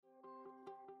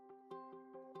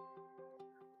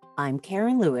I'm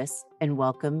Karen Lewis, and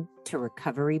welcome to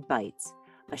Recovery Bites,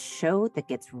 a show that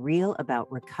gets real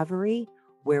about recovery,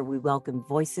 where we welcome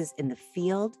voices in the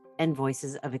field and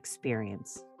voices of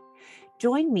experience.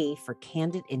 Join me for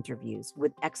candid interviews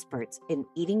with experts in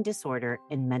eating disorder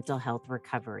and mental health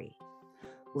recovery.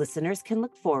 Listeners can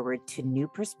look forward to new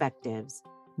perspectives,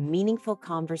 meaningful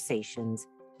conversations,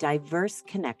 diverse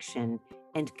connection,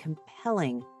 and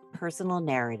compelling personal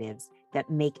narratives that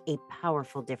make a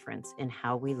powerful difference in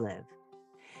how we live.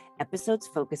 Episodes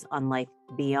focus on life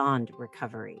beyond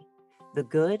recovery, the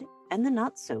good and the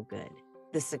not so good,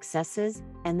 the successes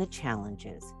and the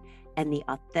challenges, and the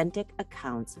authentic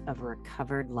accounts of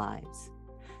recovered lives.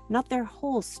 Not their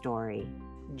whole story,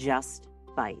 just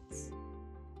bites.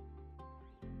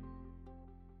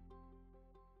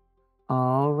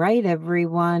 All right,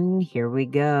 everyone, here we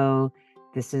go.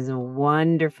 This is a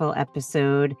wonderful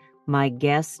episode. My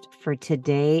guest for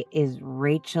today is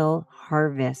Rachel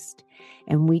Harvest,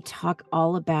 and we talk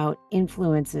all about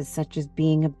influences such as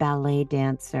being a ballet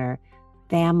dancer,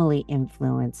 family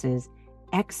influences,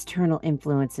 external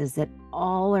influences that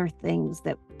all are things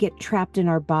that get trapped in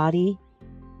our body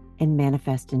and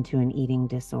manifest into an eating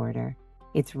disorder.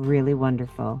 It's really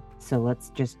wonderful. So let's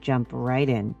just jump right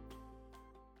in.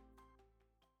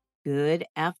 Good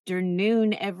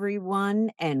afternoon, everyone,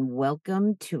 and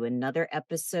welcome to another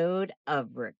episode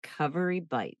of Recovery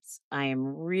Bites. I am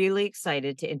really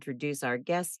excited to introduce our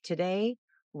guest today,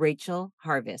 Rachel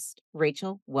Harvest.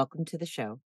 Rachel, welcome to the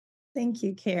show. Thank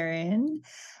you, Karen.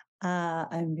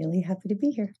 I'm really happy to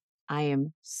be here. I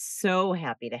am so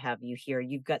happy to have you here.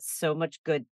 You've got so much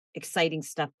good, exciting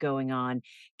stuff going on.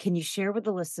 Can you share with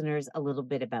the listeners a little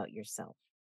bit about yourself?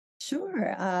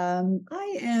 Sure.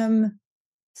 I am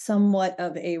somewhat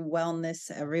of a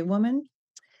wellness everywoman.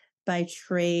 By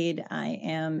trade, I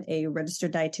am a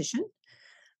registered dietitian.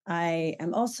 I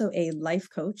am also a life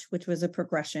coach, which was a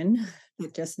progression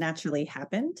that just naturally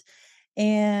happened,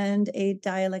 and a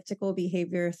dialectical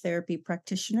behavior therapy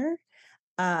practitioner.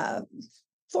 Uh,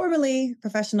 Formerly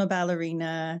professional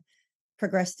ballerina,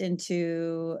 progressed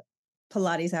into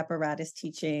Pilates apparatus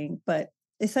teaching, but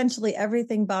essentially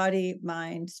everything body,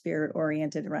 mind, spirit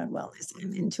oriented around wellness.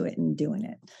 I'm into it and doing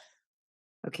it.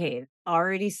 Okay, it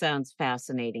already sounds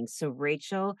fascinating. So,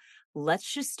 Rachel, let's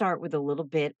just start with a little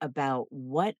bit about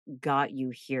what got you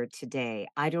here today.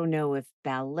 I don't know if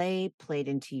ballet played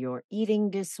into your eating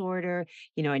disorder.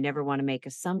 I never want to make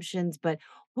assumptions, but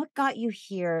what got you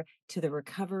here to the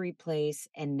recovery place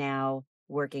and now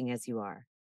working as you are?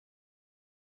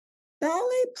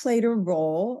 Ballet played a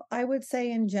role, I would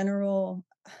say, in general.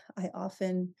 I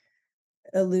often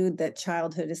allude that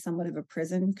childhood is somewhat of a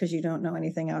prison because you don't know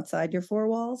anything outside your four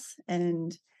walls.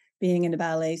 And being in a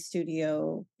ballet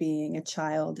studio, being a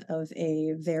child of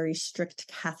a very strict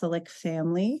Catholic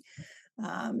family,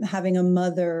 having a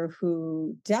mother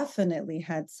who definitely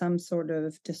had some sort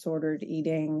of disordered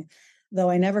eating, though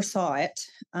I never saw it,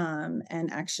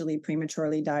 and actually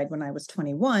prematurely died when I was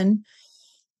 21.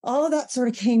 All of that sort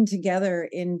of came together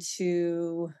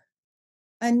into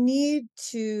a need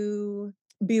to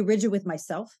be rigid with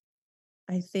myself.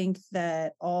 I think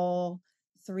that all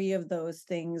three of those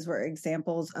things were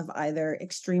examples of either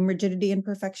extreme rigidity and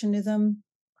perfectionism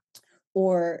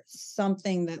or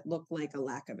something that looked like a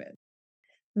lack of it.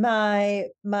 My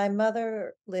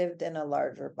mother lived in a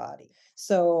larger body.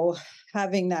 So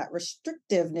having that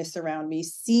restrictiveness around me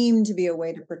seemed to be a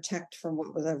way to protect from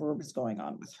whatever was going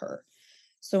on with her.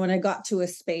 So when I got to a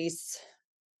space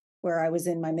where I was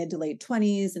in my mid to late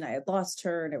 20s and I had lost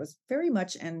her and it was very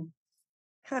much and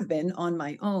have been on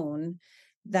my own,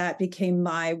 that became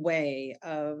my way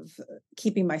of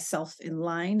keeping myself in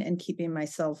line and keeping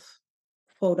myself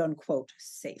quote unquote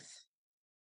safe.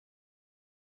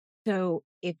 So,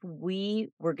 if we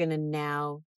were going to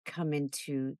now come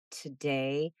into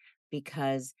today,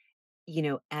 because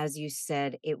as you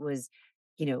said, it was,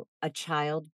 a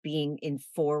child being in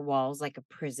four walls, like a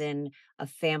prison, a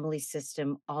family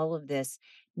system, all of this.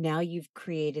 Now you've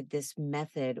created this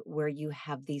method where you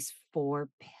have these four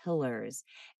pillars,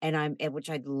 which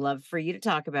I'd love for you to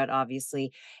talk about,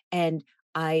 obviously. And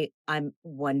I'm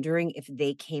wondering if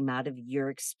they came out of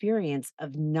your experience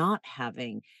of not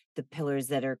having the pillars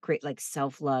that are great, like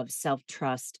self-love,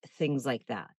 self-trust, things like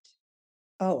that.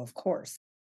 Oh, of course.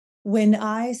 When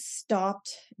I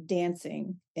stopped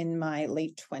dancing in my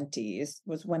late 20s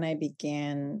was when I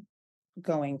began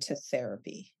going to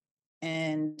therapy.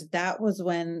 And that was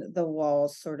when the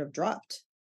walls sort of dropped.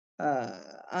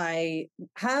 I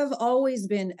have always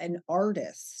been an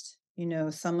artist,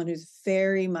 someone who's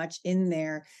very much in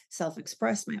there, self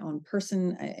express, my own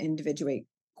person, I individuate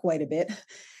quite a bit.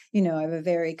 I have a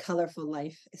very colorful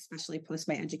life, especially post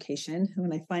my education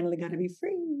when I finally got to be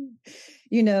free,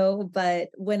 but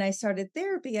when I started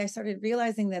therapy, I started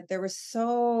realizing that there was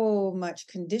so much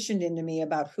conditioned into me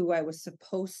about who I was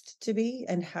supposed to be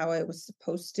and how I was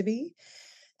supposed to be.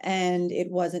 And it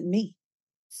wasn't me.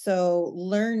 So,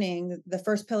 learning the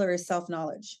first pillar is self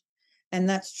knowledge. And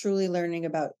that's truly learning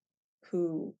about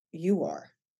who you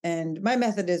are. And my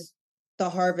method is the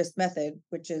harvest method,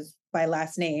 which is by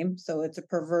last name. So, it's a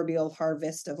proverbial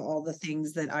harvest of all the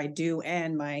things that I do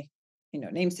and my,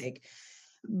 namesake.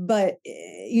 But,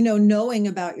 knowing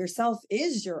about yourself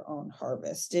is your own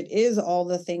harvest. It is all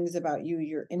the things about you,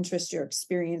 your interests, your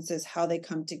experiences, how they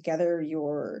come together,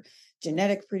 your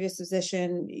genetic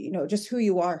predisposition, just who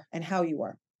you are and how you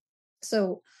are.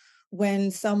 So when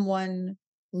someone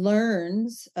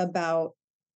learns about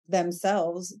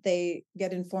themselves, they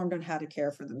get informed on how to care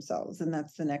for themselves. And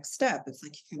that's the next step. It's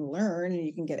like you can learn and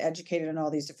you can get educated on all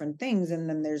these different things. And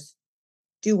then there's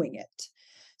doing it.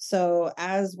 So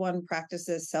as one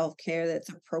practices self-care that's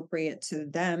appropriate to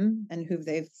them and who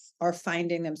they are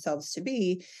finding themselves to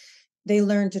be, they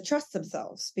learn to trust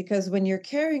themselves, because when you're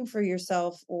caring for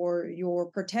yourself or you're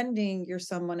pretending you're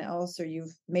someone else, or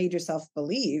you've made yourself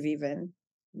believe, even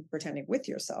pretending with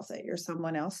yourself that you're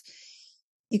someone else,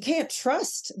 you can't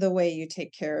trust the way you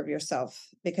take care of yourself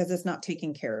because it's not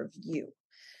taking care of you.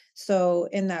 So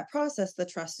in that process, the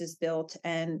trust is built.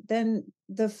 And then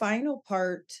the final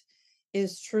part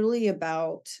is truly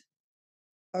about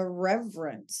a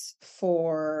reverence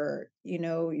for,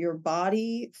 your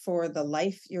body, for the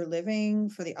life you're living,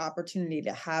 for the opportunity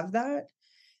to have that.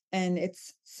 And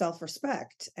it's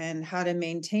self-respect and how to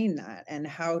maintain that and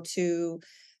how to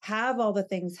have all the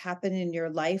things happen in your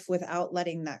life without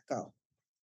letting that go.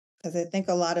 Because I think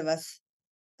a lot of us,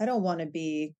 I don't want to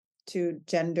be too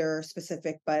gender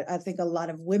specific, but I think a lot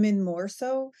of women more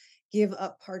so give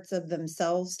up parts of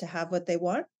themselves to have what they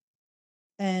want.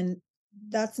 And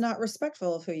that's not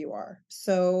respectful of who you are.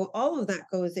 So all of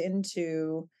that goes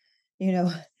into, you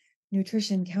know,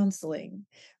 nutrition counseling,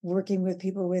 working with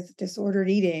people with disordered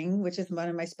eating, which is one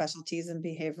of my specialties in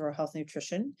behavioral health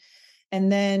nutrition,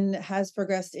 and then has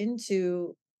progressed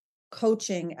into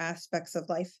coaching aspects of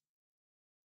life.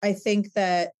 I think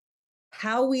that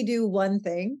how we do one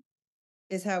thing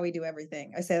is how we do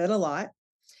everything. I say that a lot.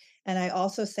 And I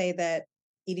also say that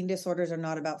eating disorders are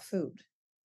not about food.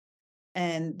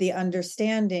 And the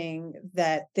understanding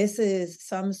that this is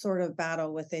some sort of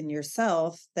battle within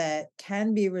yourself that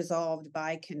can be resolved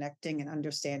by connecting and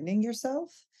understanding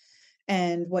yourself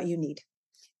and what you need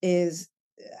is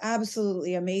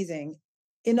absolutely amazing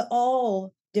in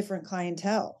all different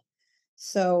clientele.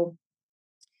 So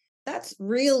that's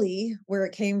really where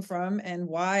it came from and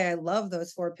why I love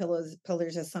those four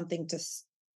pillars as something to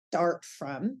start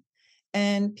from.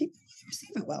 And people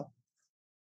receive it well.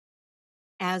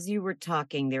 As you were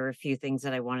talking, there were a few things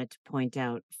that I wanted to point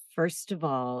out. First of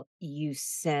all, you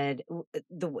said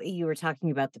the way you were talking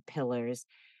about the pillars,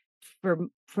 from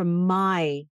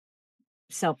my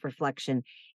self-reflection,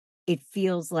 it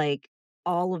feels like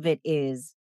all of it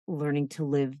is learning to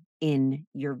live in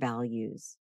your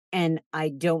values. And I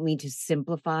don't mean to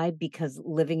simplify, because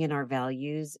living in our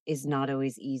values is not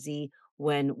always easy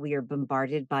when we are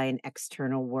bombarded by an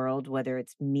external world, whether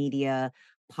it's media,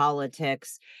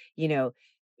 politics, you know,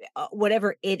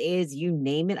 whatever it is, you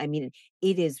name it. I mean,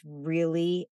 it is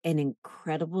really an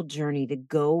incredible journey to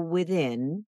go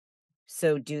within.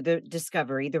 So do the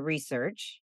discovery, the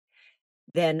research,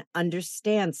 then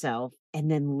understand self,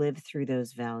 and then live through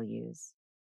those values.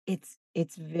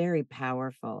 It's very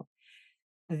powerful.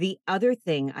 The other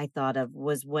thing I thought of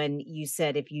was when you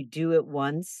said if you do it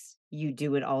once, you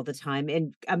do it all the time.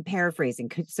 And I'm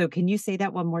paraphrasing. So can you say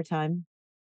that one more time?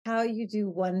 How you do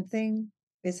one thing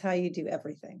is how you do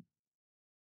everything.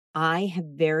 I have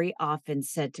very often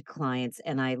said to clients,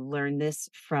 and I learned this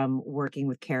from working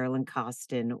with Carolyn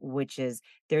Costin, which is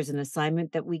there's an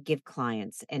assignment that we give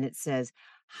clients, and it says,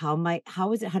 how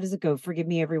does it go? Forgive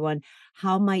me, everyone.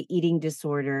 How my eating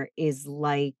disorder is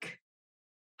like,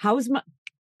 how is my,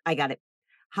 I got it.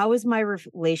 How is my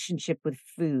relationship with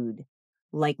food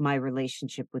like my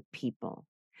relationship with people?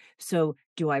 So,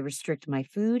 do I restrict my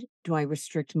food? Do I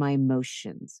restrict my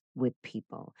emotions with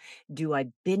people? Do I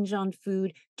binge on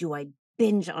food? Do I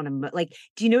binge on like,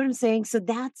 do you know what I'm saying? So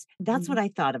that's what Mhm. I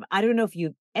thought of. I don't know if you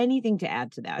have anything to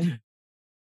add to that.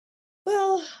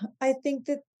 Well, I think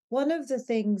that one of the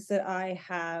things that I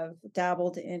have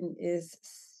dabbled in is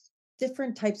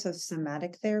different types of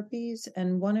somatic therapies.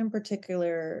 And one in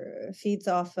particular feeds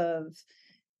off of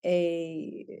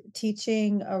a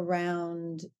teaching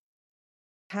around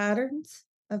patterns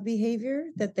of behavior,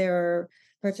 that there are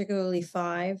particularly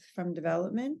 5 from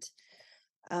development.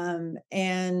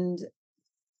 And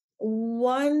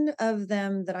one of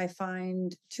them that I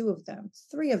find, 2 of them,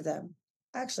 3 of them,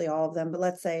 actually all of them, but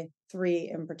let's say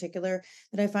 3 in particular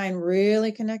that I find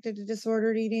really connected to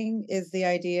disordered eating is the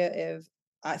idea of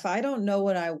if I don't know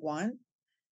what I want,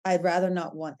 I'd rather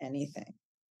not want anything.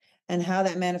 And how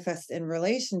that manifests in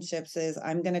relationships is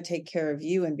I'm going to take care of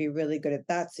you and be really good at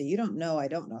that. So you don't know, I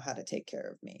don't know how to take care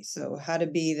of me. So, how to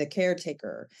be the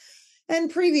caretaker. And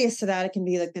previous to that, it can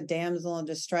be like the damsel in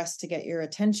distress to get your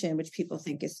attention, which people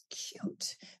think is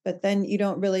cute, but then you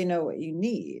don't really know what you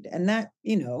need. And that,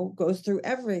 goes through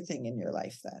everything in your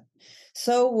life then.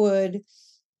 So would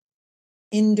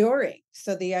enduring.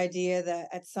 So the idea that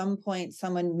at some point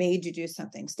someone made you do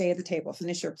something, stay at the table,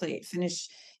 finish your plate, finish,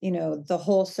 the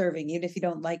whole serving, even if you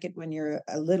don't like it when you're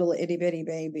a little itty bitty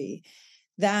baby,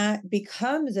 that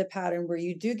becomes a pattern where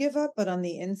you do give up, but on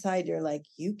the inside, you're like,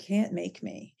 you can't make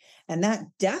me. And that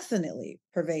definitely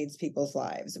pervades people's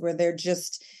lives where they're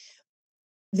just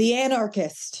the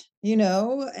anarchist,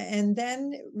 and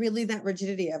then really that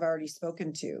rigidity I've already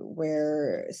spoken to,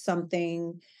 where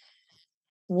something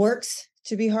works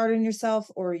to be hard on yourself,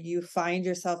 or you find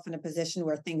yourself in a position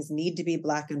where things need to be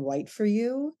black and white for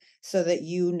you so that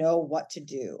you know what to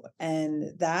do.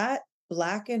 And that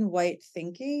black and white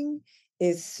thinking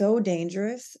is so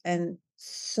dangerous and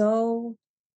so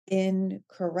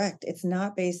incorrect. It's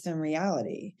not based in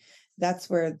reality. That's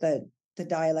where the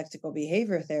dialectical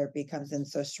behavior therapy comes in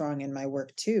so strong in my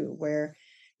work too, where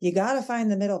you got to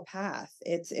find the middle path.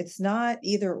 It's not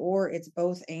either or, it's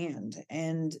both and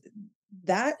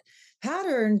that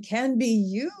pattern can be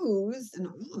used, and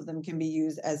all of them can be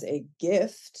used as a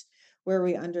gift, where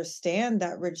we understand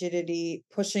that rigidity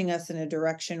pushing us in a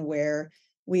direction where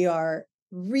we are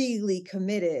really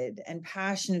committed and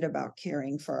passionate about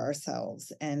caring for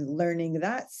ourselves and learning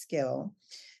that skill.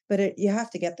 But you have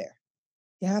to get there.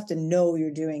 You have to know you're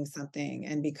doing something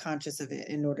and be conscious of it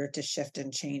in order to shift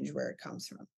and change where it comes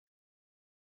from.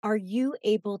 Are you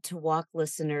able to walk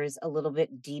listeners a little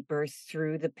bit deeper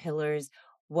through the pillars,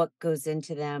 what goes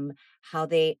into them, how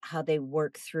they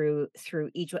work through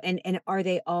each one, and are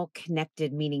they all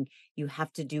connected, meaning you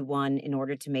have to do one in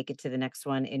order to make it to the next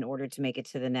one, in order to make it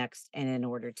to the next, and in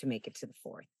order to make it to the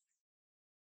fourth?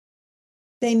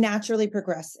 They naturally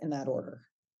progress in that order.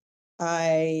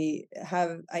 I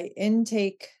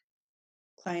intake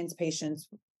clients, patients,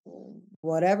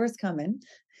 whatever's coming,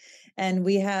 and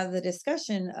we have the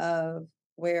discussion of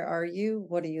where are you?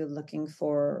 What are you looking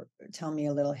for? Tell me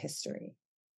a little history.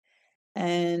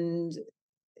 And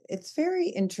it's very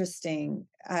interesting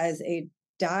as a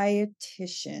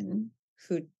dietitian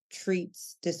who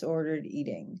treats disordered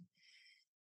eating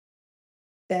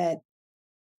that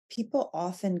people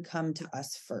often come to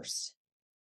us first,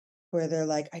 where they're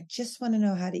like, I just want to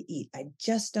know how to eat. I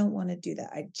just don't want to do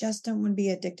that. I just don't want to be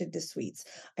addicted to sweets.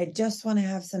 I just want to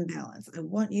have some balance. I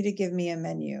want you to give me a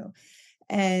menu.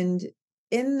 And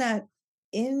in that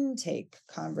intake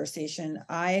conversation,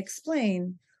 I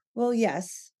explain, well,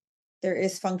 yes, there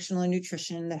is functional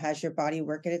nutrition that has your body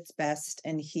work at its best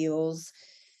and heals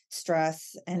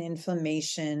stress and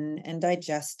inflammation and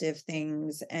digestive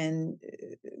things and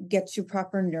gets you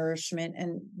proper nourishment.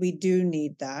 And we do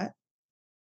need that.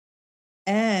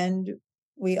 And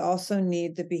we also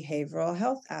need the behavioral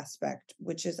health aspect,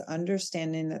 which is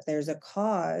understanding that there's a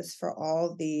cause for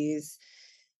all these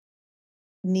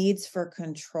needs for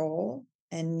control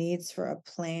and needs for a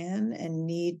plan and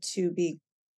need to be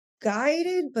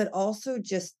guided, but also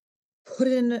just put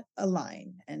in a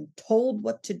line and told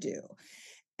what to do.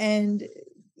 And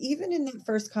even in that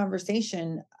first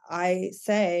conversation, I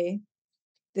say,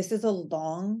 this is a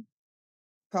long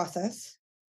process.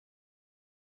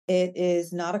 It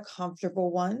is not a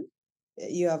comfortable one.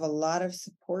 You have a lot of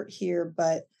support here,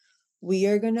 but we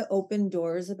are going to open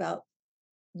doors about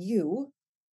you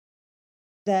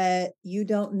that you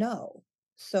don't know.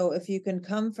 So if you can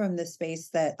come from the space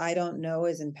that I don't know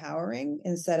is empowering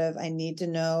instead of I need to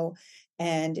know,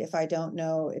 and if I don't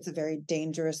know, it's a very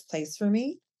dangerous place for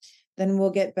me, then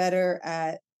we'll get better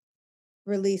at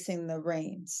releasing the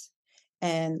reins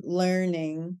and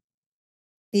learning,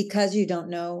 because you don't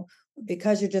know,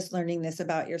 because you're just learning this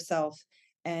about yourself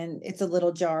and it's a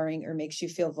little jarring or makes you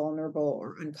feel vulnerable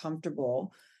or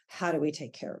uncomfortable. How do we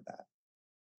take care of that?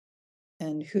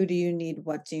 And who do you need?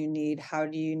 What do you need? How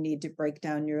do you need to break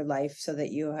down your life so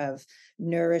that you have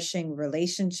nourishing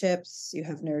relationships, you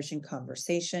have nourishing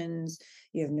conversations,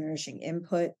 you have nourishing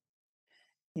input?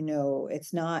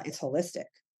 It's holistic.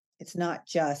 It's not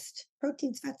just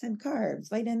proteins, fats, and carbs,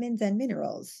 vitamins and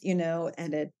minerals,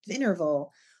 at an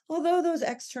interval. Although those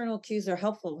external cues are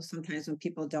helpful sometimes when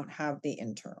people don't have the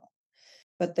internal.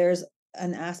 But there's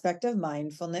an aspect of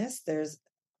mindfulness, there's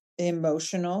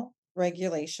emotional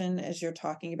regulation, as you're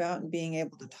talking about, and being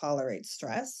able to tolerate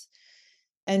stress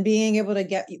and being able to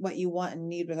get what you want and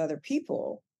need with other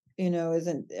people,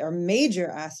 isn't are major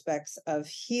aspects of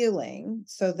healing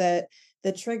so that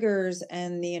the triggers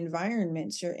and the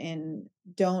environments you're in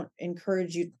don't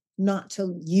encourage you not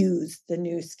to use the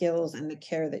new skills and the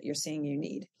care that you're seeing you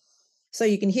need. So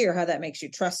you can hear how that makes you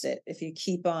trust it if you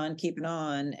keep on keeping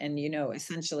on and,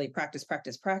 essentially practice,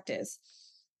 practice, practice.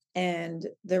 And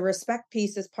the respect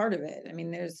piece is part of it. I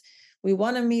mean, we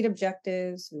want to meet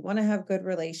objectives, we want to have good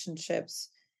relationships.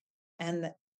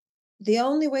 And the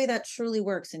only way that truly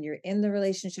works, and you're in the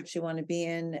relationships you want to be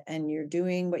in, and you're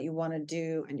doing what you want to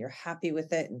do, and you're happy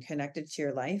with it and connected to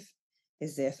your life,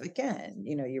 is if, again,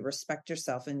 you respect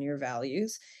yourself and your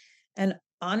values. And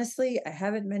honestly, I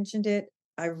haven't mentioned it.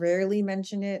 I rarely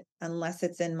mention it unless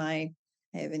it's I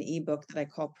have an ebook that I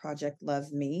call Project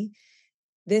Love Me.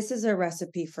 This is a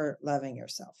recipe for loving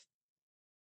yourself.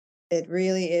 It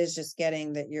really is just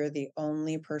getting that you're the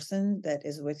only person that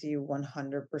is with you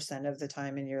 100% of the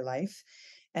time in your life.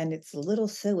 And it's a little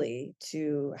silly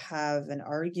to have an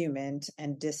argument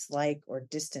and dislike or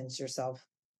distance yourself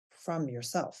from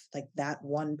yourself, like that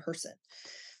one person.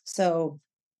 So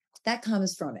that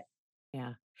comes from it.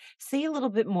 Yeah. Say a little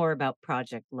bit more about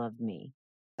Project Love Me.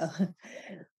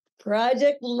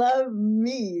 Project Love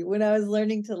Me. When I was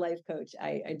learning to life coach,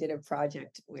 I did a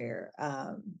project where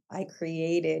I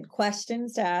created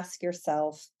questions to ask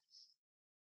yourself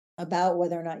about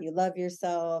whether or not you love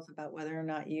yourself, about whether or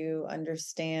not you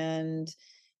understand,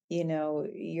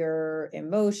 your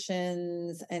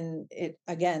emotions, and it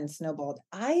again snowballed.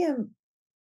 I am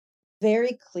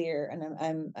very clear,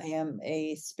 and I am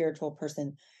a spiritual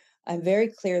person. I'm very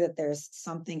clear that there's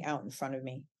something out in front of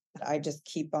me that I just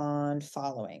keep on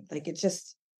following. Like it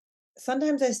just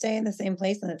sometimes I stay in the same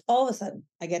place and then all of a sudden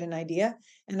I get an idea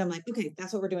and I'm like, okay,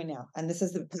 that's what we're doing now. And this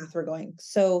is the path we're going.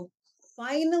 So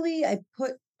finally I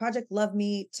put Project Love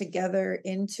Me together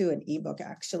into an ebook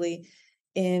actually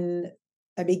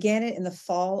I began it in the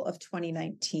fall of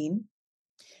 2019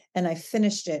 and I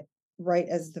finished it right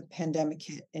as the pandemic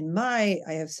hit. I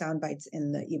have sound bites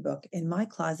in the ebook in my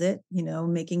closet,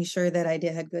 making sure that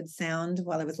had good sound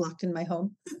while I was locked in my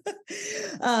home.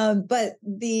 But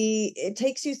it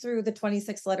takes you through the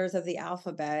 26 letters of the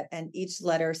alphabet, and each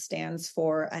letter stands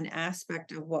for an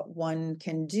aspect of what one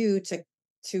can do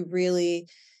to really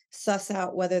suss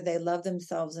out whether they love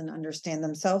themselves and understand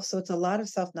themselves. So it's a lot of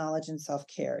self-knowledge and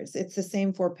self-care. It's the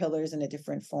same 4 pillars in a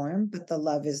different form, but the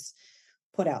love is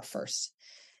put out first.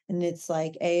 And it's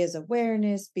like A is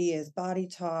awareness, B is body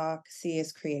talk, C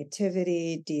is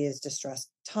creativity, D is distress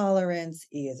tolerance,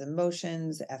 E is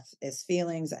emotions, F is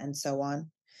feelings, and so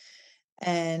on.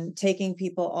 And taking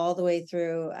people all the way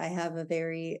through, I have a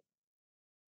very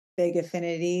big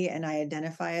affinity and I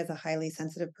identify as a highly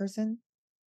sensitive person.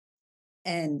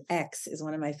 And X is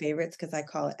one of my favorites because I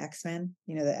call it X-Men,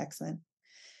 the X-Men,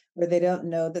 where they don't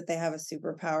know that they have a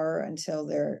superpower until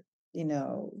they're,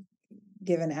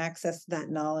 given access to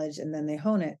that knowledge and then they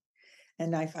hone it.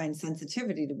 And I find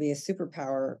sensitivity to be a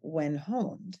superpower when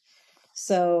honed.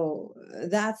 So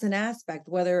that's an aspect,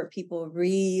 whether people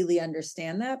really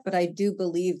understand that. But I do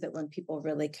believe that when people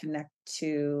really connect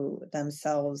to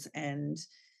themselves and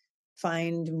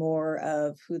find more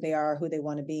of who they are, who they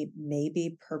want to be,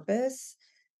 maybe purpose,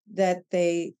 that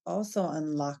they also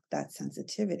unlock that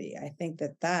sensitivity. I think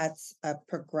that that's a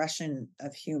progression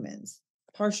of humans,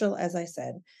 partial, as I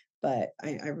said, but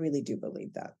I really do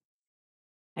believe that.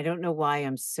 I don't know why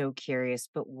I'm so curious,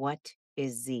 but what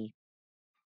is Z?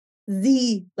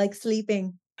 Z, like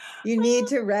sleeping. You need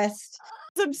to rest.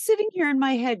 I'm sitting here in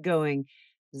my head going,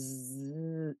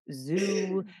 zoo,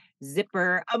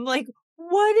 zipper. I'm like,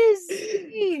 what is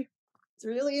Z? It's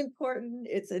really important.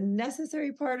 It's a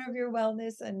necessary part of your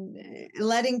wellness and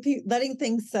letting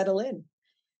things settle in.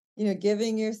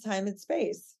 Giving your time and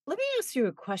space. Let me ask you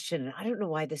a question. And I don't know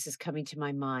why this is coming to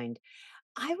my mind.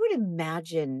 I would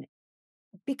imagine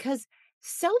because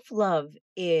self love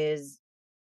is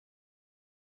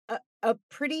a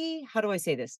pretty, how do I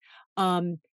say this?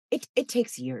 It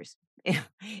takes years.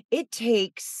 It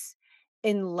takes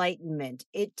enlightenment.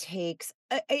 It takes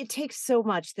so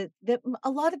much that a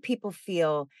lot of people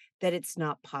feel that it's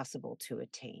not possible to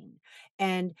attain.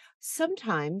 And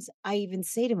sometimes I even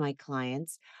say to my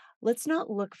clients, let's not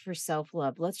look for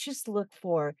self-love. Let's just look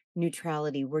for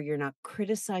neutrality where you're not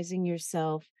criticizing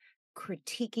yourself,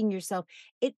 critiquing yourself.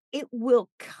 It will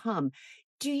come.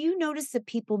 Do you notice that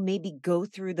people maybe go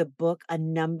through the book a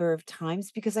number of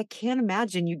times? Because I can't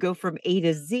imagine you go from A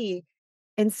to Z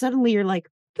and suddenly you're like,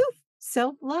 poof,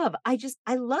 self-love.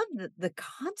 I love the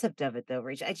concept of it though,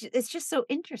 Rachel. It's just so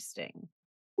interesting.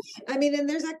 I mean, and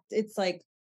it's like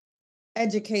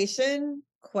education,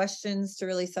 questions to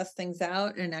really suss things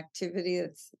out, an activity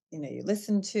that's, you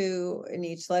listen to in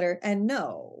each letter. And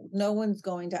no one's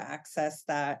going to access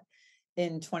that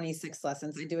in 26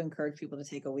 lessons. I do encourage people to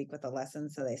take a week with a lesson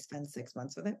so they spend 6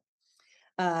 months with it.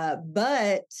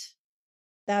 But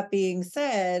that being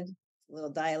said, a little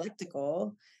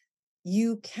dialectical,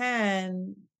 you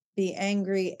can be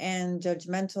angry and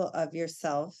judgmental of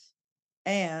yourself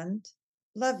and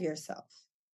love yourself.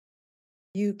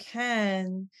 You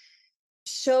can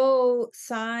show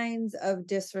signs of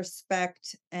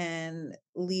disrespect and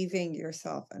leaving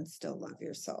yourself and still love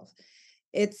yourself.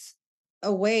 It's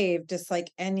a wave just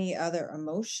like any other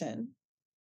emotion.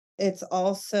 It's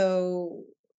also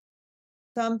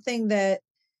something that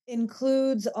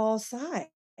includes all sides.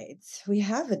 We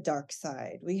have a dark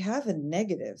side, we have a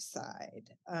negative side.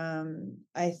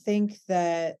 I think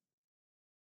that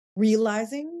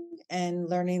realizing and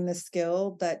learning the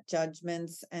skill that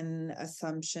judgments and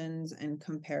assumptions and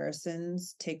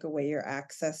comparisons take away your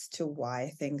access to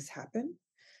why things happen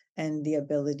and the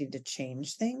ability to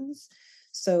change things.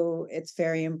 So it's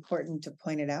very important to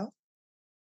point it out.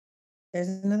 There's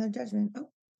another judgment. Oh,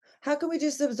 how can we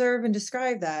just observe and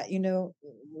describe that?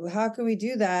 How can we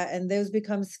do that? And those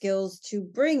become skills to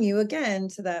bring you again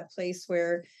to that place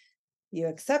where you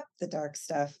accept the dark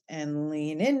stuff and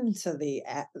lean into the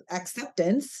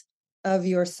acceptance of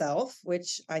yourself,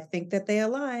 which I think that they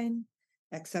align.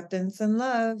 Acceptance and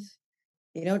love.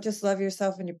 You don't just love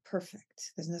yourself and you're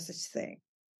perfect. There's no such thing.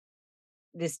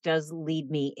 This does lead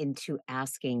me into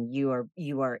asking, you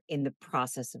are in the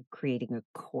process of creating a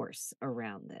course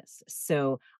around this.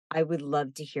 So I would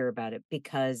love to hear about it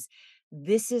because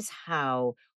this is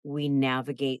how we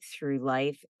navigate through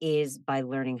life is by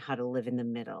learning how to live in the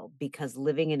middle, because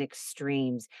living in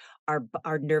extremes,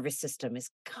 our nervous system is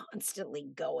constantly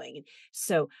going.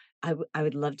 So I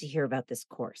would love to hear about this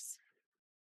course.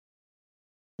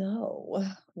 No,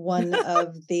 one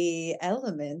of the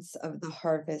elements of the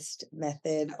harvest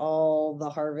method, all the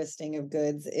harvesting of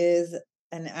goods, is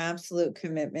an absolute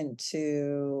commitment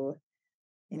to,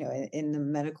 in the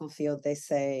medical field, they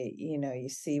say, you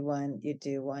see one, you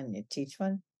do one, you teach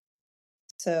one.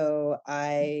 So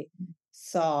I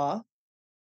saw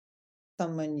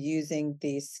someone using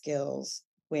these skills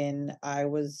when I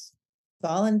was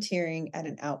volunteering at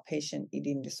an outpatient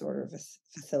eating disorder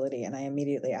facility. And I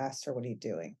immediately asked her, "What are you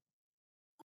doing?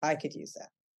 I could use that."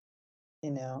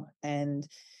 And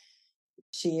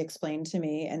she explained to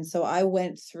me. And so I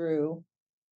went through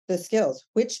the skills,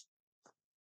 which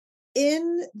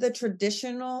in the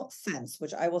traditional sense,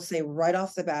 which I will say right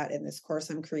off the bat in this course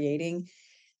I'm creating,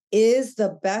 is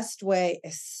the best way,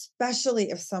 especially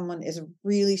if someone is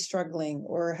really struggling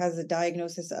or has a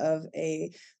diagnosis of a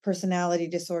personality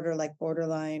disorder like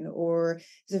borderline, or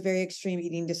is a very extreme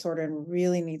eating disorder and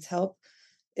really needs help.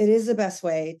 It is the best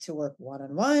way to work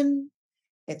one-on-one.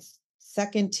 It's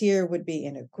second tier would be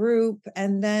in a group.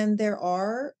 And then there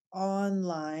are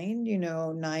online,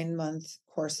 9-month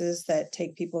courses that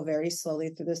take people very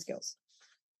slowly through the skills.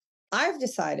 I've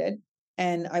decided,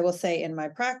 and I will say in my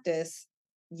practice,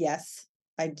 yes,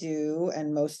 I do.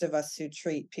 And most of us who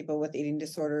treat people with eating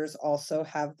disorders also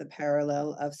have the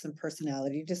parallel of some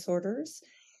personality disorders.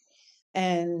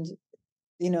 And,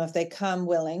 if they come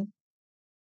willing,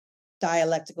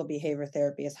 dialectical behavior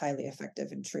therapy is highly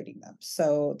effective in treating them.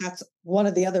 So that's one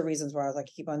of the other reasons why I was like,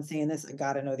 keep on saying this. I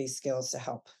got to know these skills to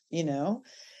help,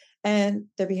 and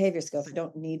their behavior skills. I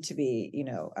don't need to be,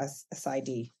 a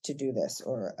PsyD to do this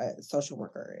or a social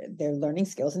worker. They're learning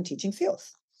skills and teaching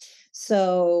skills.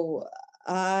 So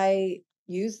I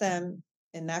use them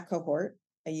in that cohort.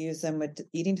 I use them with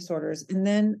eating disorders. And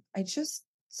then I just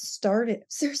started.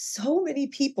 There's so many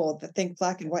people that think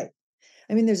black and white.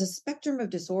 I mean, there's a spectrum of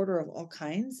disorder of all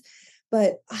kinds,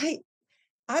 but I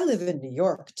live in New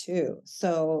York too.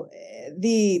 So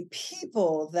the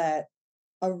people that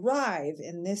arrive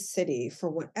in this city for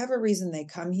whatever reason they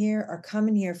come here are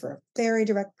coming here for a very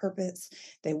direct purpose.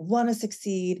 They want to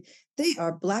succeed. They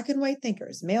are black and white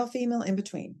thinkers, male, female, in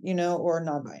between, or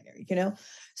non-binary,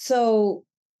 So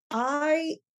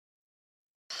I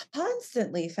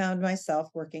constantly found myself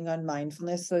working on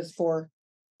mindfulness. Those four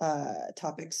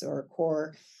topics or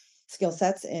core skill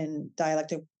sets in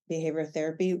dialectic behavior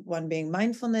therapy, one being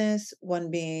mindfulness,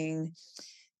 one being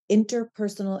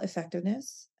interpersonal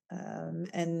effectiveness,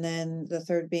 and then the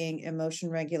third being emotion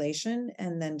regulation,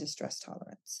 and then distress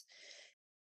tolerance.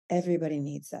 everybody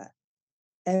needs that.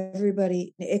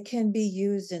 Everybody, it can be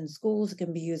used in schools, it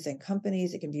can be used in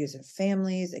companies, it can be used in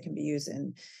families, it can be used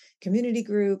in community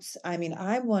groups. I mean,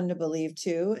 I'm one to believe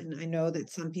too, and I know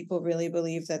that some people really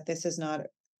believe that this is not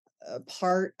a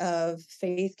part of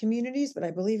faith communities, but I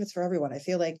believe it's for everyone. I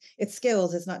feel like it's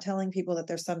skills. It's not telling people that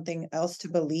there's something else to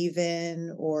believe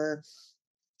in, or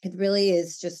it really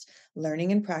is just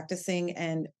learning and practicing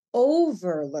and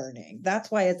over learning.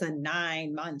 That's why it's a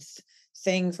 9 month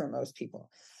thing for most people.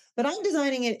 But I'm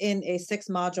designing it in a 6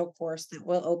 module course that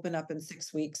will open up in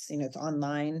 6 weeks. It's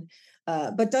online,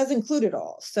 but does include it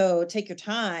all. So take your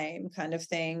time, kind of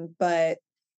thing. But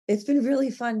it's been really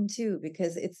fun too,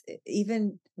 because it's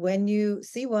even when you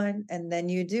see one and then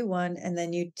you do one and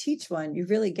then you teach one, you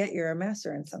really get you're a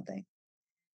master in something.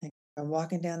 Like, I'm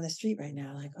walking down the street right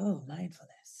now, like, oh,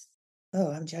 mindfulness. Oh,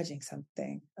 I'm judging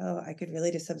something. Oh, I could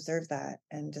really just observe that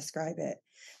and describe it.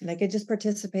 And I could just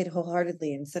participate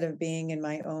wholeheartedly instead of being in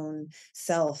my own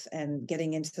self and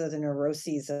getting into the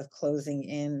neuroses of closing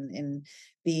in and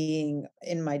being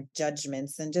in my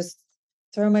judgments, and just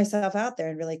throw myself out there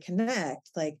and really connect.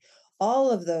 Like,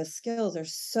 all of those skills are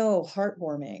so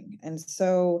heartwarming and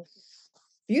so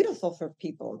beautiful for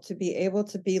people to be able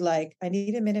to be like, I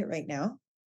need a minute right now.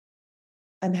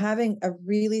 I'm having a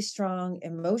really strong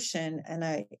emotion, and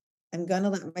I'm going to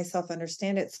let myself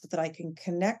understand it so that I can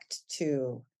connect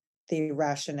to the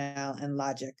rationale and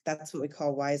logic. That's what we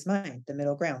call wise mind, the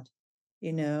middle ground.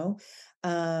 You know,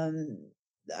 um,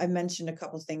 I mentioned a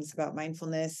couple things about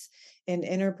mindfulness and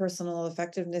interpersonal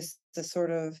effectiveness. The sort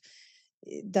of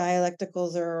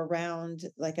dialecticals are around,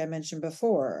 like I mentioned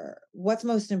before. What's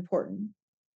most important?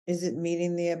 Is it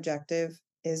meeting the objective?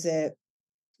 Is it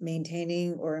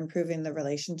maintaining or improving the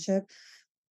relationship?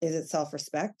 Is it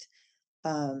self-respect?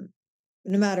 No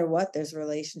matter what, there's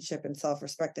relationship and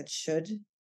self-respect that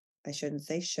I shouldn't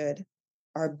say should,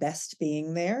 are best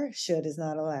being there. Should is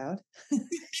not allowed.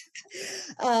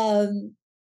 um,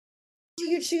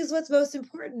 you choose what's most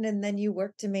important and then you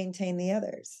work to maintain the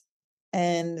others.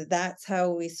 And that's how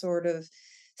we sort of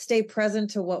stay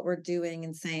present to what we're doing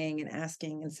and saying and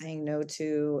asking and saying no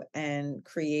to and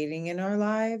creating in our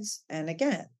lives. And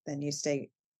again, then you stay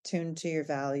tuned to your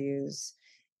values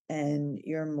and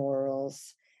your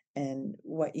morals and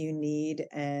what you need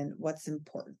and what's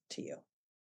important to you.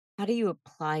 How do you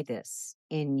apply this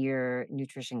in your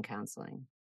nutrition counseling?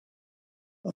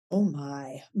 Oh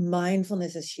my,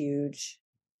 mindfulness is huge.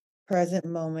 Present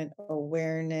moment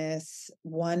awareness,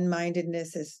 one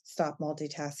mindedness is stop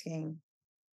multitasking.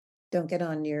 Don't get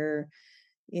on your,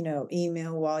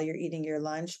 email while you're eating your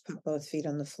lunch. Put both feet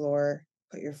on the floor,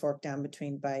 put your fork down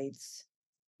between bites.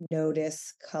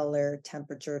 Notice color,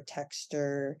 temperature,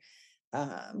 texture,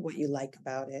 what you like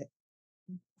about it,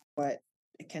 what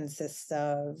it consists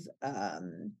of,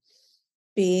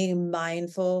 being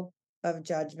mindful of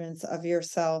judgments of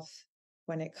yourself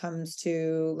when it comes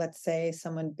to, let's say,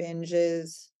 someone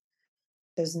binges,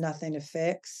 there's nothing to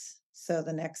fix. So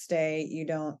the next day you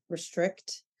don't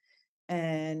restrict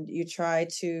and you try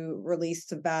to release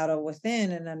the battle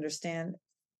within and understand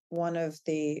one of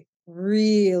the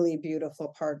really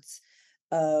beautiful parts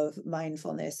of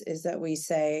mindfulness is that we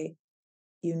say,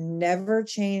 you never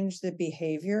change the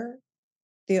behavior.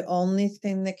 The only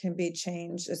thing that can be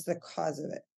changed is the cause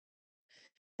of it.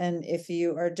 And if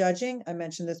you are judging, I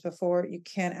mentioned this before, you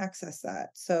can't access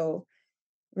that. So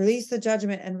release the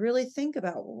judgment and really think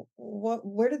about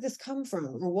where did this come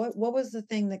from? Or what was the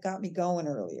thing that got me going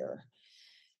earlier?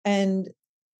 And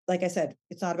like I said,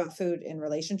 it's not about food in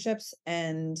relationships,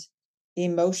 and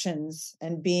emotions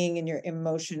and being in your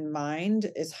emotion mind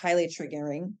is highly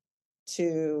triggering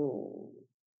to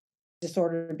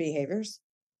disordered behaviors.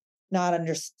 Not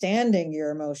understanding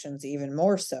your emotions even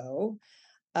more so.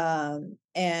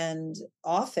 And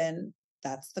often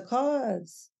that's the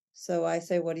cause. So I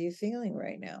say, what are you feeling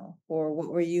right now? Or what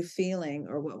were you feeling?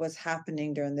 Or what was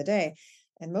happening during the day?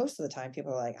 And most of the time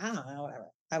people are like, I don't know, whatever.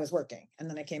 I was working. And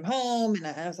then I came home and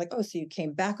I was like, oh, so you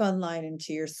came back online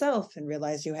into yourself and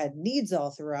realized you had needs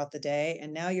all throughout the day.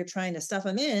 And now you're trying to stuff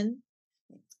them in.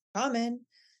 Common.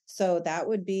 So that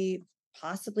would be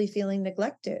possibly feeling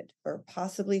neglected or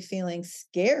possibly feeling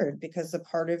scared because the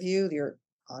part of you,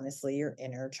 honestly, your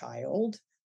inner child,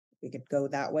 we could go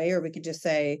that way, or we could just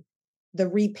say the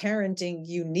reparenting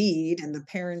you need and the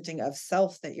parenting of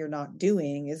self that you're not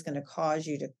doing is going to cause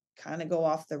you to kind of go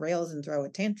off the rails and throw a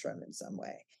tantrum in some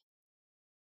way.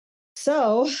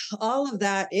 So all of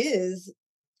that it's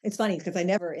funny because I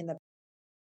never in the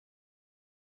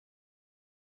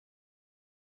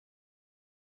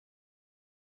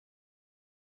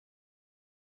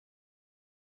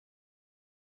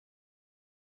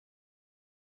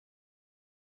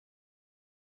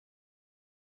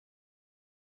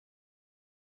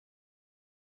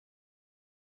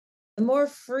more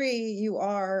free you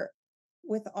are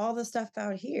with all the stuff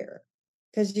out here.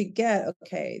 Because you get,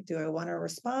 okay, do I want to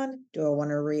respond? Do I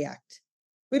want to react?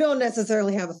 We don't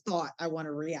necessarily have a thought, I want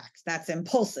to react. That's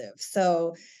impulsive.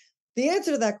 So the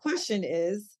answer to that question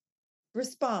is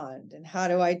respond. And how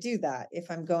do I do that if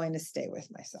I'm going to stay with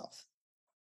myself?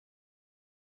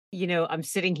 I'm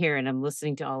sitting here and I'm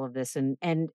listening to all of this and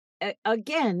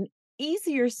again,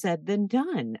 easier said than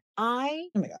done. Oh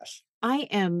my gosh. I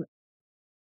am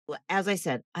as I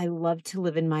said, I love to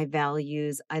live in my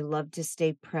values. I love to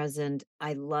stay present.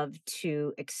 I love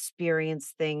to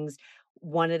experience things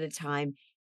one at a time,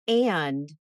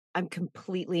 and I'm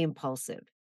completely impulsive.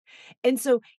 And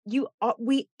so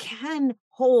we can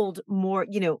hold more,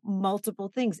 multiple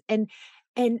things. And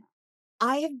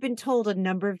I have been told a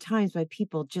number of times by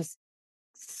people, just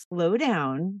slow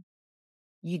down.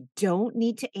 You don't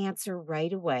need to answer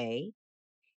right away.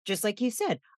 Just like you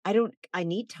said, I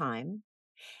need time.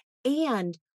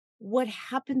 And what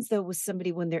happens though with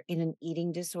somebody when they're in an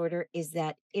eating disorder is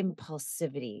that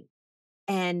impulsivity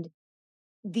and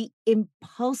the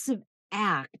impulsive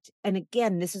act. And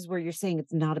again, this is where you're saying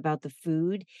it's not about the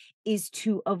food, is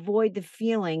to avoid the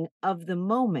feeling of the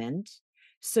moment.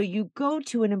 So you go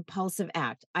to an impulsive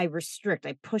act. I restrict,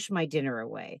 I push my dinner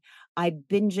away. I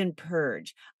binge and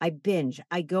purge. I binge.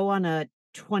 I go on a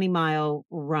 20-mile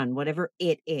run, whatever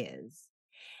it is.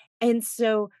 And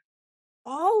so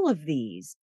all of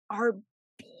these are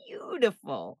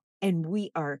beautiful, and we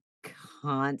are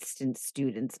constant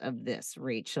students of this,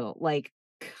 Rachel, like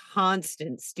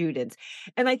constant students.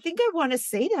 And I think I want to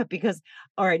say that because,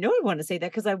 or I know I want to say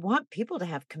that because I want people to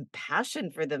have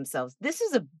compassion for themselves. This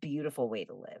is a beautiful way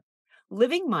to live.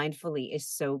 Living mindfully is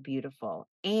so beautiful.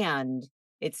 And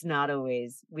it's not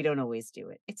always, we don't always do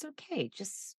it. It's okay.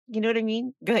 Just, you know what I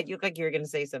mean? Go ahead. You look like you were going to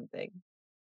say something.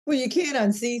 Well, you can't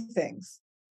unsee things.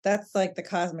 That's like the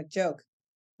cosmic joke.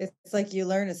 It's like you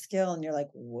learn a skill and you're like,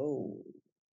 whoa.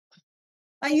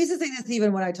 I used to say this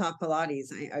even when I taught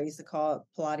Pilates. I used to call it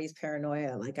Pilates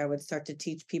paranoia. Like I would start to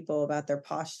teach people about their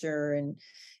posture and,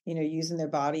 using their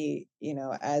body,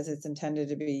 as it's intended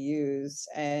to be used.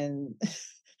 And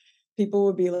people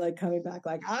would be like coming back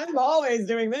like, I'm always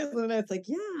doing this. And it's like,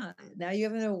 yeah, now you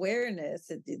have an awareness.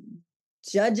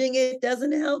 Judging it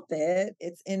doesn't help it.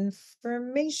 It's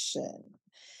information.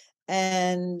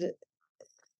 And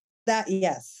that,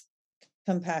 yes,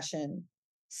 compassion,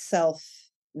 self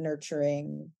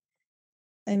nurturing.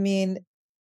 I mean,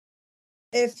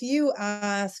 if you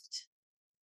asked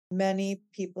many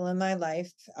people in my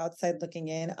life outside looking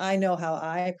in, I know how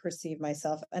I perceive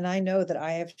myself. And I know that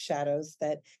I have shadows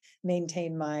that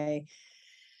maintain my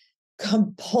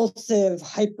compulsive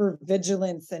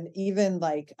hypervigilance. And even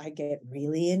like I get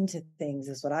really into things,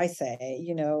 is what I say,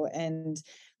 and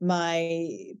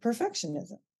my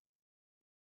perfectionism.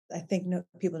 I think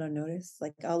people don't notice.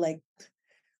 Like I'll like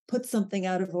put something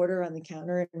out of order on the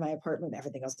counter in my apartment,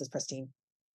 everything else is pristine,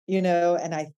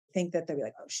 and I think that they'll be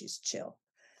like, oh, she's chill.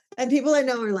 And people I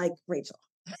know are like, Rachel,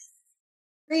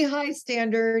 very high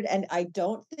standard. And I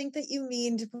don't think that you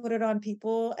mean to put it on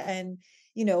people. And,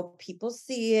 people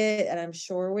see it. And I'm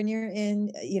sure when you're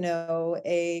in,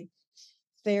 a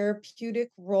therapeutic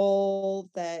role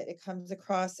that it comes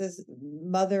across as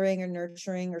mothering or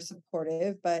nurturing or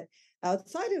supportive. But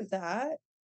outside of that,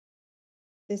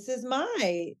 this is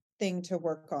my thing to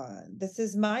work on. This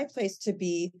is my place to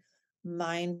be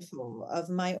mindful of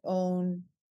my own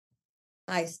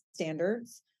high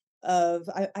standards of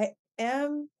I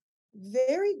am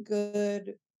very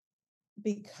good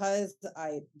because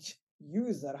I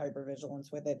use that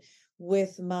hypervigilance with it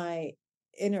with my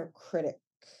inner critic.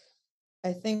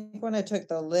 I think when I took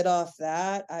the lid off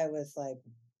that, I was like,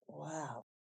 wow.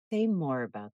 Say more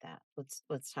about that.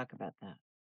 Let's talk about that.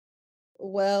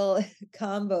 Well,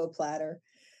 combo platter.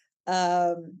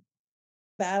 Um,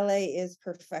 ballet is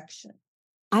perfection.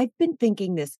 I've been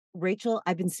thinking this, Rachel,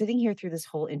 I've been sitting here through this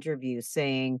whole interview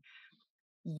saying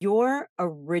your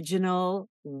original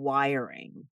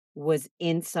wiring was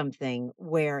in something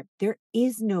where there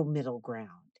is no middle ground.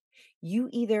 You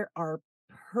either are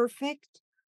perfect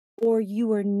or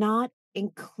you are not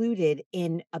included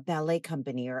in a ballet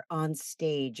company or on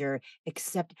stage or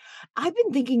accept. I've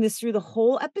been thinking this through the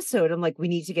whole episode. I'm like, we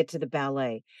need to get to the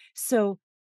ballet. So,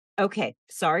 okay,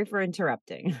 sorry for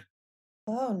interrupting.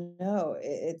 Oh no,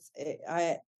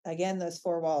 I again those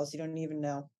four walls, you don't even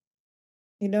know.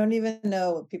 You don't even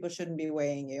know people shouldn't be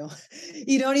weighing you.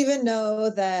 You don't even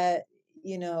know that,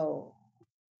 you know,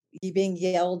 you being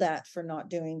yelled at for not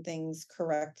doing things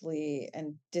correctly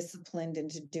and disciplined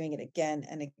into doing it again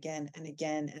and again and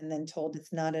again, and then told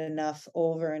it's not enough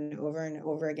over and over and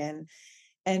over again,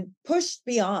 and pushed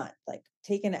beyond like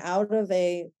taken out of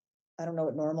I don't know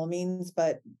what normal means,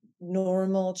 but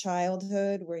normal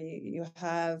childhood where you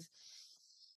have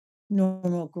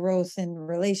normal growth in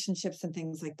relationships and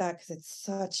things like that, because it's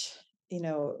such, you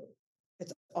know,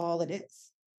 it's all it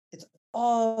is. It's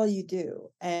all you do.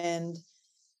 And,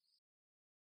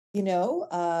 you know,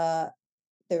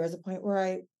 there was a point where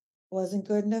I wasn't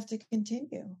good enough to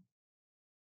continue.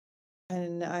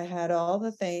 And I had all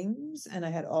the things and I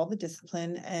had all the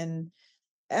discipline and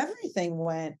everything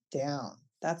went down.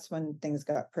 That's when things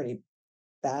got pretty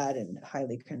bad and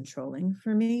highly controlling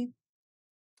for me.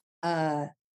 Uh,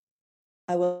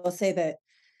 I will say that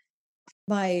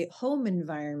my home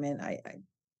environment, I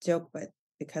joke, but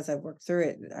because I've worked through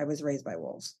it, I was raised by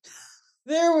wolves.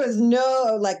 There was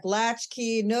no like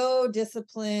latchkey, no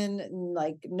discipline,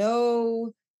 like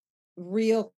no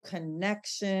real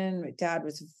connection. My dad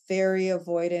was very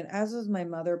avoidant, as was my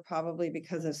mother, probably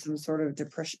because of some sort of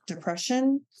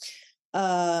depression.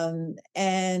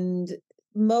 And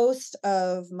most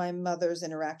of my mother's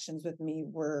interactions with me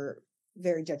were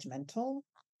very judgmental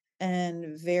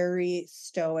and very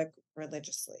stoic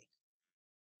religiously.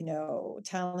 You know,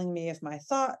 telling me if my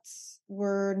thoughts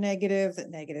were negative, that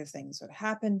negative things would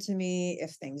happen to me.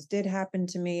 If things did happen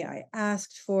to me, I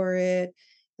asked for it,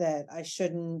 that I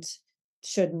shouldn't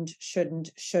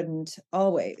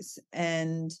always.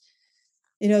 And,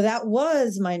 you know, that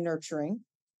was my nurturing.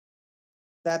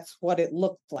 That's what it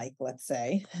looked like, let's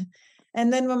say.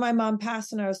 And then when my mom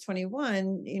passed when I was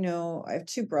 21, you know, I have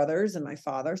two brothers and my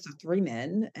father, so three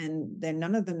men, and then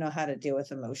none of them know how to deal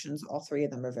with emotions. All three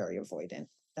of them are very avoidant,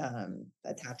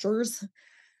 attachers.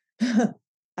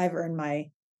 I've earned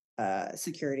my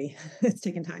security. It's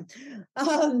taken time.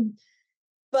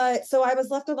 But so I was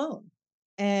left alone.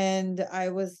 And I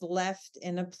was left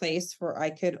in a place where I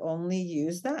could only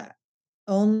use that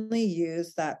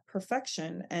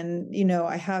perfection. And, you know,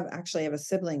 I have a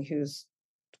sibling who's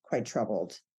quite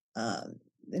troubled um,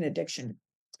 in addiction.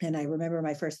 And I remember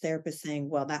my first therapist saying,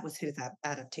 well, that was his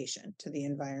adaptation to the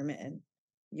environment. And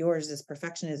yours is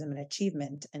perfectionism and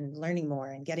achievement and learning more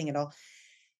and getting it all.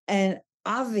 And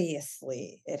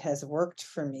obviously, it has worked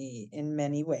for me in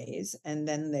many ways. And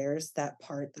then there's that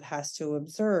part that has to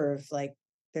observe, like,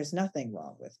 there's nothing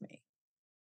wrong with me.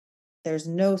 There's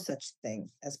no such thing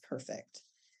as perfect.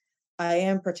 I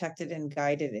am protected and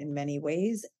guided in many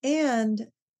ways. And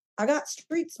I got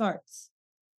street smarts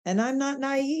and I'm not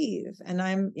naive. And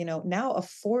I'm, you know, now a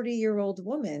 40-year-old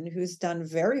woman who's done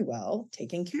very well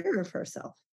taking care of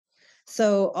herself.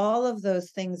 So all of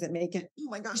those things that make it, oh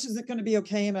my gosh, is it going to be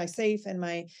okay? Am I safe? Am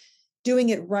I doing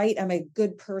it right? I'm a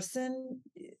good person.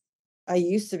 I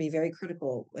used to be very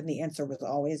critical and the answer was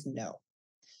always no.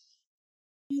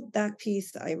 That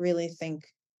piece, I really think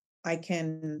I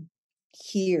can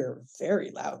hear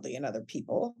very loudly in other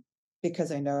people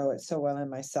because I know it so well in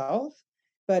myself,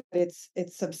 but it's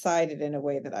subsided in a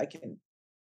way that I can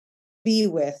be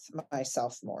with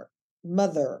myself more,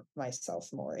 mother myself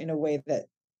more in a way that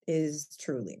is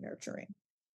truly nurturing.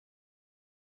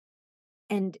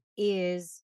 And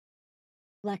is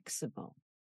flexible,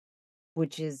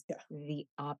 which is Yeah. the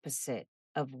opposite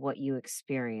of what you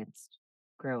experienced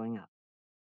growing up.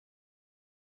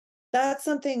 That's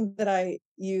something that I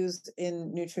used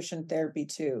in nutrition therapy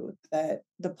too, that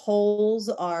the poles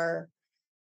are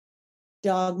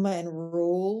dogma and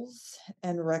rules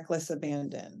and reckless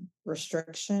abandon,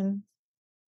 restriction,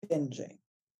 binging.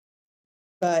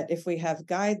 But if we have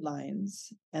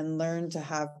guidelines and learn to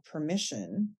have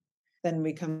permission, then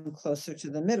we come closer to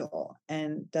the middle.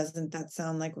 And doesn't that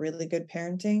sound like really good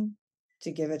parenting?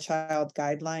 To give a child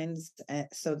guidelines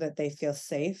so that they feel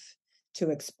safe to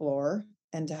explore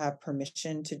and to have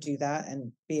permission to do that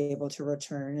and be able to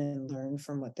return and learn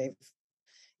from what they've,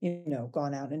 you know,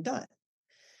 gone out and done.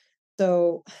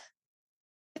 So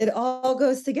it all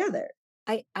goes together.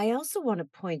 I also want to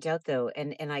point out though,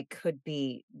 and I could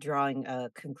be drawing a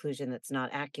conclusion that's not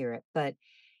accurate, but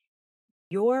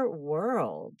your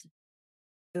world,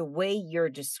 the way you're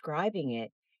describing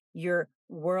it, your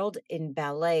world in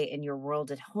ballet and your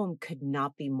world at home could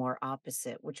not be more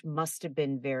opposite, which must have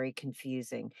been very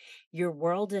confusing. Your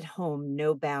world at home,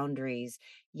 no boundaries,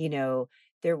 you know,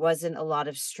 there wasn't a lot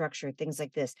of structure, things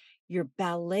like this. Your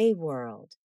ballet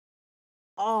world,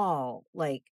 all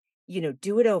like, you know,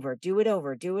 do it over, do it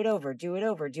over, do it over, do it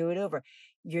over, do it over.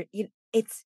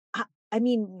 It's, I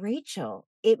mean, Rachel,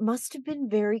 it must have been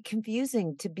very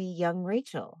confusing to be young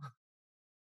Rachel.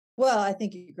 Well, I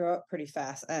think you grow up pretty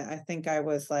fast. I think I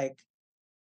was like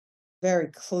very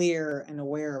clear and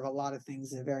aware of a lot of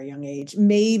things at a very young age.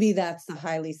 Maybe that's the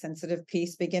highly sensitive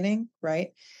piece beginning,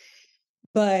 right?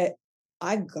 But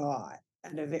I got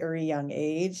at a very young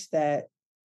age that,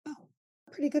 oh,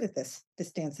 pretty good at this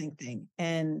dancing thing.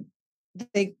 And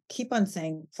they keep on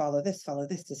saying, follow this,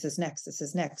 this is next, this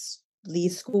is next.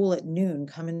 Leave school at noon,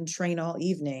 come and train all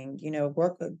evening,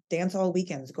 work, dance all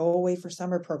weekends, go away for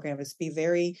summer programs, be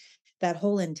very, that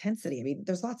whole intensity. I mean,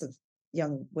 there's lots of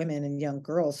young women and young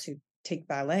girls who take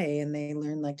ballet and they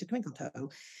learn like to twinkle toe.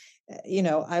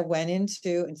 I went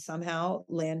into and somehow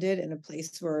landed in a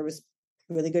place where it was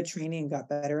really good training and got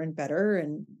better and better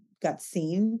and got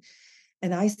seen.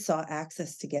 And I saw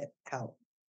access to get out.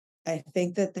 I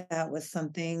think that was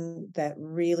something that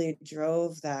really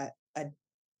drove that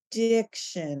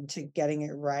addiction to getting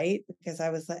it right, because I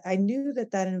was like, I knew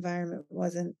that environment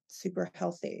wasn't super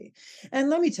healthy. And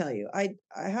let me tell you, I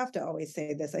have to always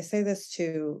say this. I say this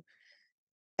to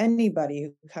anybody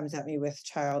who comes at me with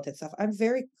childhood stuff. I'm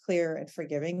very clear and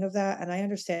forgiving of that. And I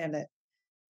understand that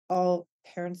all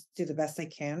parents do the best they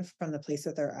can from the place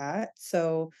that they're at.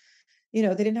 So, they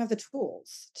didn't have the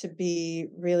tools to be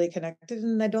really connected.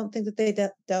 And I don't think that they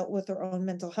dealt with their own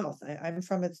mental health. I'm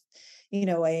from a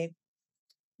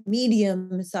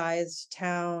medium-sized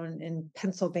town in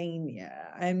Pennsylvania.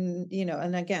 And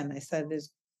again, I said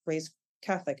is raised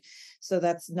Catholic. So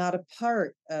that's not a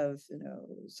part of,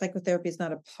 psychotherapy is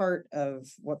not a part of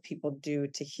what people do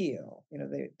to heal.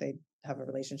 They have a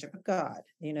relationship with God,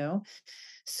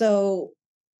 So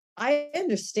I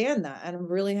understand that. And I'm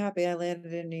really happy I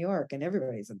landed in New York and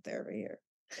everybody's in therapy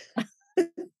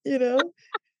here.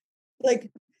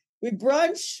 Like we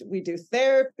brunch, we do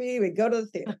therapy, we go to the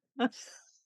theater.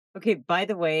 Okay, by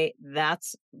the way, that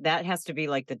has to be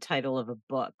like the title of a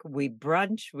book. We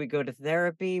brunch, we go to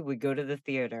therapy, we go to the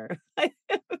theater.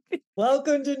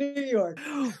 Welcome to New York.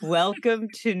 Welcome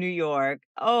to New York.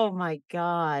 Oh my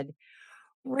God.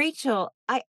 Rachel,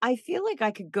 I feel like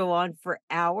I could go on for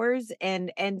hours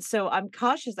and so I'm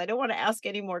cautious. I don't want to ask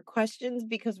any more questions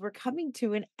because we're coming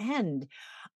to an end.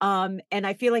 And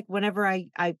I feel like whenever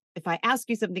if I ask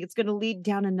you something, it's going to lead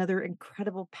down another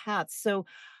incredible path. So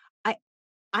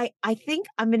I think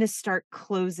I'm going to start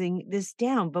closing this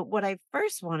down. But what I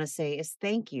first want to say is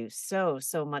thank you so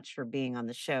much for being on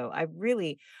the show. I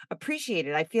really appreciate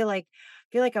it. I feel like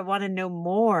I want to know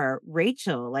more,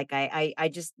 Rachel. Like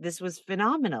I just, this was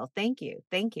phenomenal. Thank you.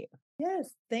 Thank you.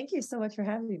 Yes. Thank you so much for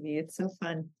having me. It's so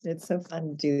fun. It's so fun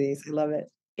to do these. I love it.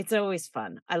 It's always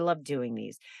fun. I love doing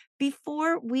these.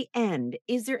 Before we end,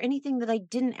 is there anything that I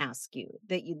didn't ask you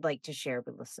that you'd like to share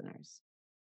with listeners?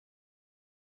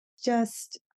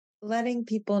 Just letting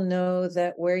people know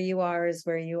that where you are is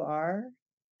where you are.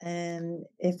 And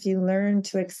if you learn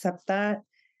to accept that,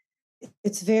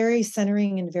 it's very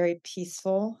centering and very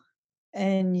peaceful.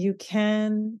 And you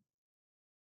can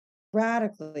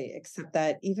radically accept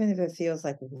that, even if it feels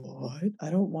like, what?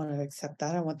 I don't want to accept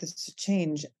that. I want this to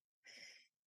change.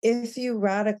 If you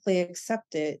radically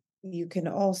accept it, you can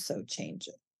also change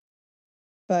it.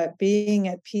 But being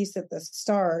at peace at the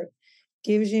start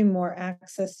gives you more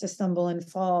access to stumble and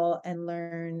fall and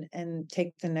learn and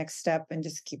take the next step and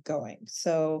just keep going.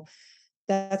 So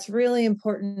that's really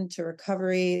important to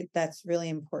recovery. That's really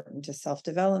important to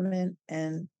self-development.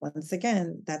 And once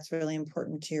again, that's really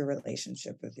important to your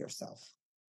relationship with yourself.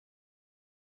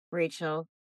 Rachel,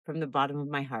 from the bottom of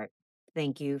my heart,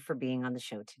 thank you for being on the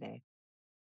show today.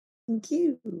 Thank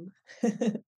you.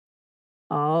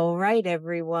 All right,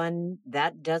 everyone.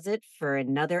 That does it for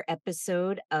another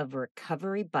episode of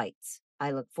Recovery Bites.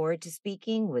 I look forward to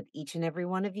speaking with each and every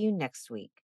one of you next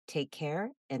week. Take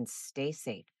care and stay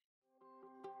safe.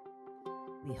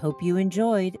 We hope you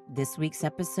enjoyed this week's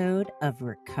episode of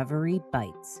Recovery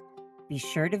Bites. Be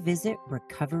sure to visit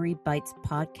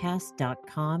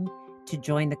recoverybitespodcast.com to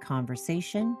join the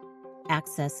conversation,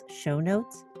 access show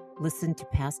notes, listen to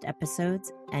past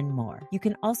episodes, and more. You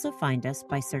can also find us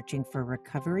by searching for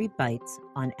Recovery Bites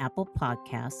on Apple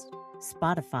Podcasts,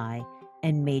 Spotify,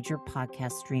 and major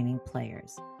podcast streaming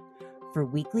players. For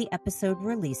weekly episode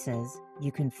releases,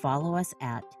 you can follow us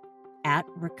at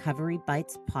Recovery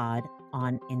Bites Pod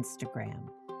on Instagram.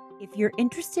 If you're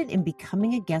interested in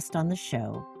becoming a guest on the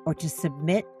show or to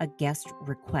submit a guest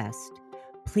request,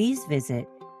 please visit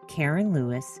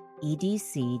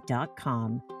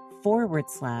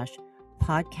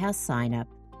KarenLewisEDC.com/podcast sign up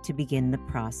to begin the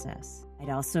process. I'd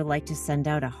also like to send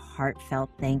out a heartfelt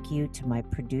thank you to my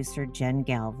producer, Jen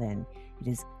Galvin. It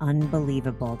is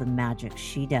unbelievable the magic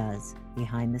she does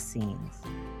behind the scenes.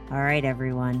 All right,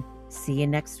 everyone. See you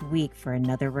next week for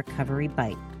another Recovery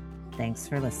Bite. Thanks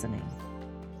for listening.